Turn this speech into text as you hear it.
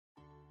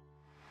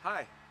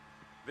Hi,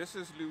 this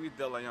is Louie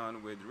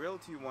DeLeon with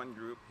Realty ONE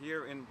Group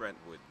here in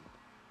Brentwood.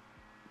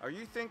 Are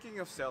you thinking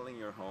of selling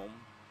your home?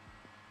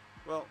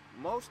 Well,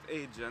 most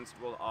agents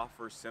will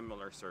offer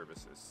similar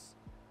services.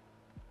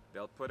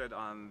 They'll put it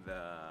on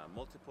the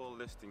multiple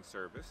listing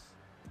service.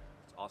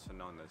 It's also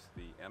known as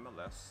the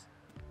MLS.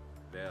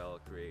 They'll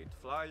create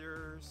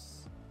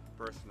flyers,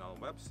 personal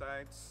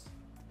websites,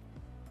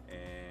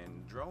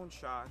 and drone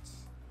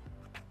shots,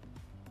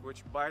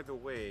 which, by the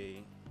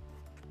way,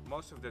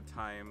 most of the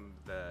time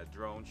the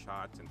drone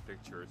shots and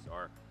pictures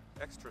are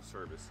extra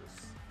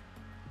services.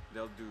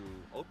 They'll do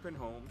open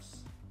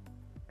homes,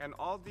 and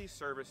all these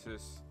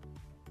services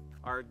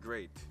are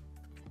great.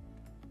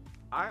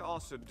 I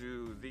also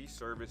do these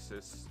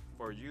services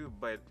for you,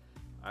 but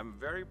I'm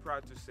very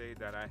proud to say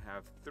that I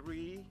have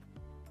 3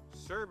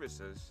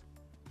 services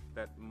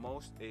that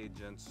most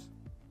agents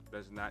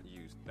does not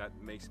use. That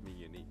makes me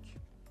unique.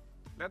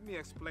 Let me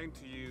explain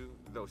to you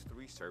those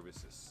 3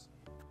 services.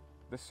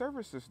 The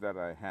services that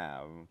I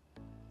have,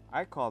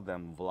 I call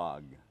them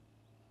vlog,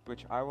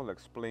 which I will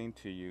explain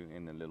to you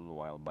in a little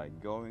while by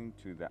going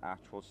to the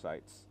actual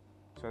sites,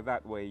 so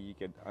that way you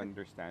can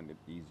understand it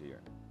easier.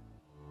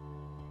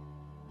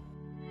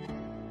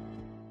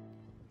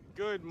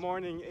 Good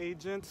morning,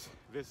 agents.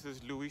 This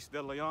is Louie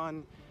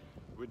DeLeon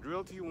with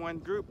Realty ONE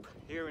Group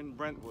here in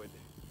Brentwood.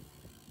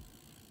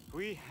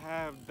 We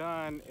have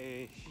done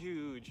a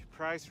huge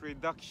price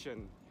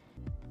reduction.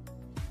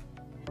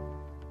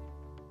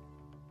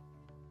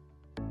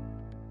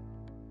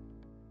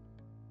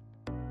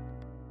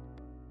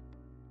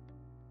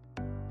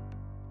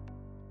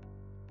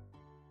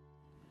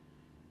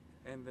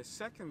 And the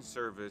second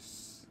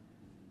service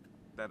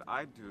that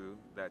I do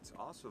that's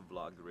also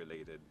vlog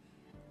related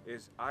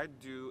is I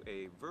do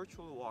a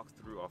virtual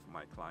walkthrough of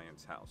my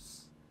client's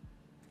house.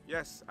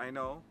 Yes, I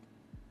know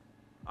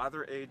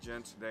other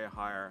agents, they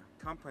hire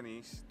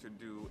companies to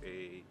do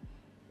a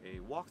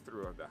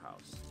walkthrough of the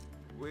house.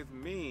 With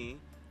me,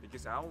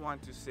 because I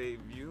want to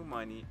save you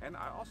money and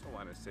I also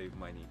want to save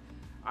money,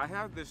 I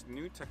have this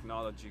new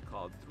technology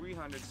called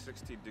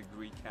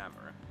 360-degree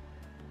camera,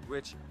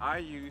 which I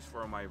use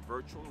for my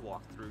virtual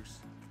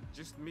walkthroughs.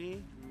 Just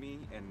me,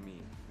 and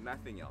me,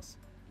 nothing else.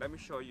 Let me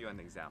show you an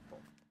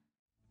example.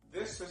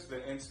 This is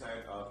the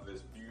inside of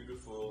this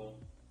beautiful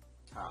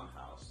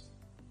townhouse.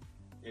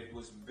 It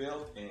was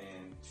built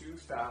in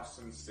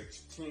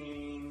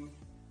 2016.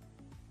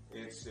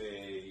 It's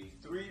a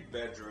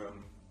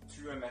 3-bedroom,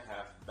 2.5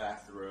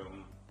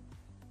 bathroom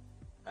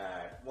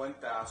at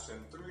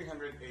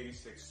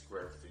 1,386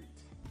 square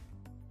feet.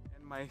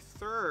 And my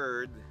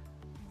third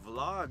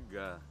vlog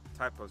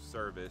type of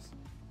service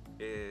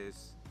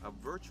is a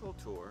virtual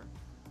tour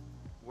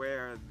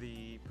where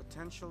the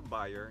potential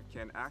buyer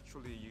can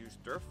actually use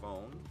their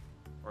phone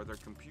or their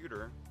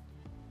computer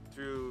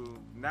to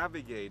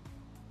navigate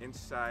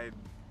inside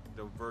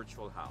the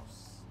virtual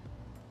house.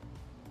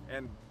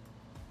 And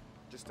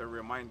just a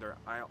reminder,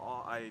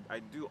 I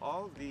do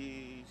all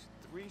these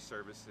 3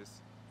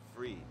 services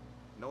free,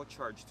 no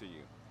charge to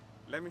you.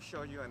 Let me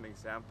show you an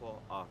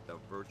example of the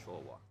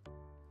virtual walk.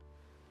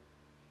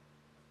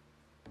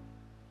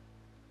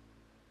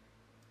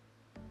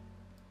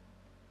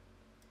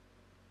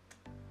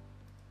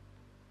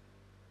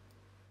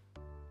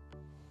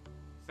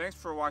 Thanks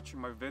for watching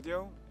my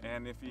video,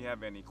 and if you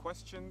have any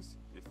questions,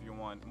 if you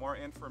want more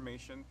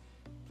information,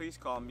 please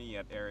call me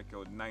at area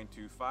code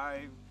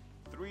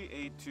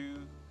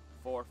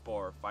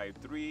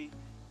 925-382-4453,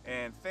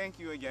 and thank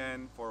you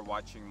again for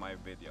watching my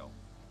video.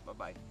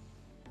 Bye-bye.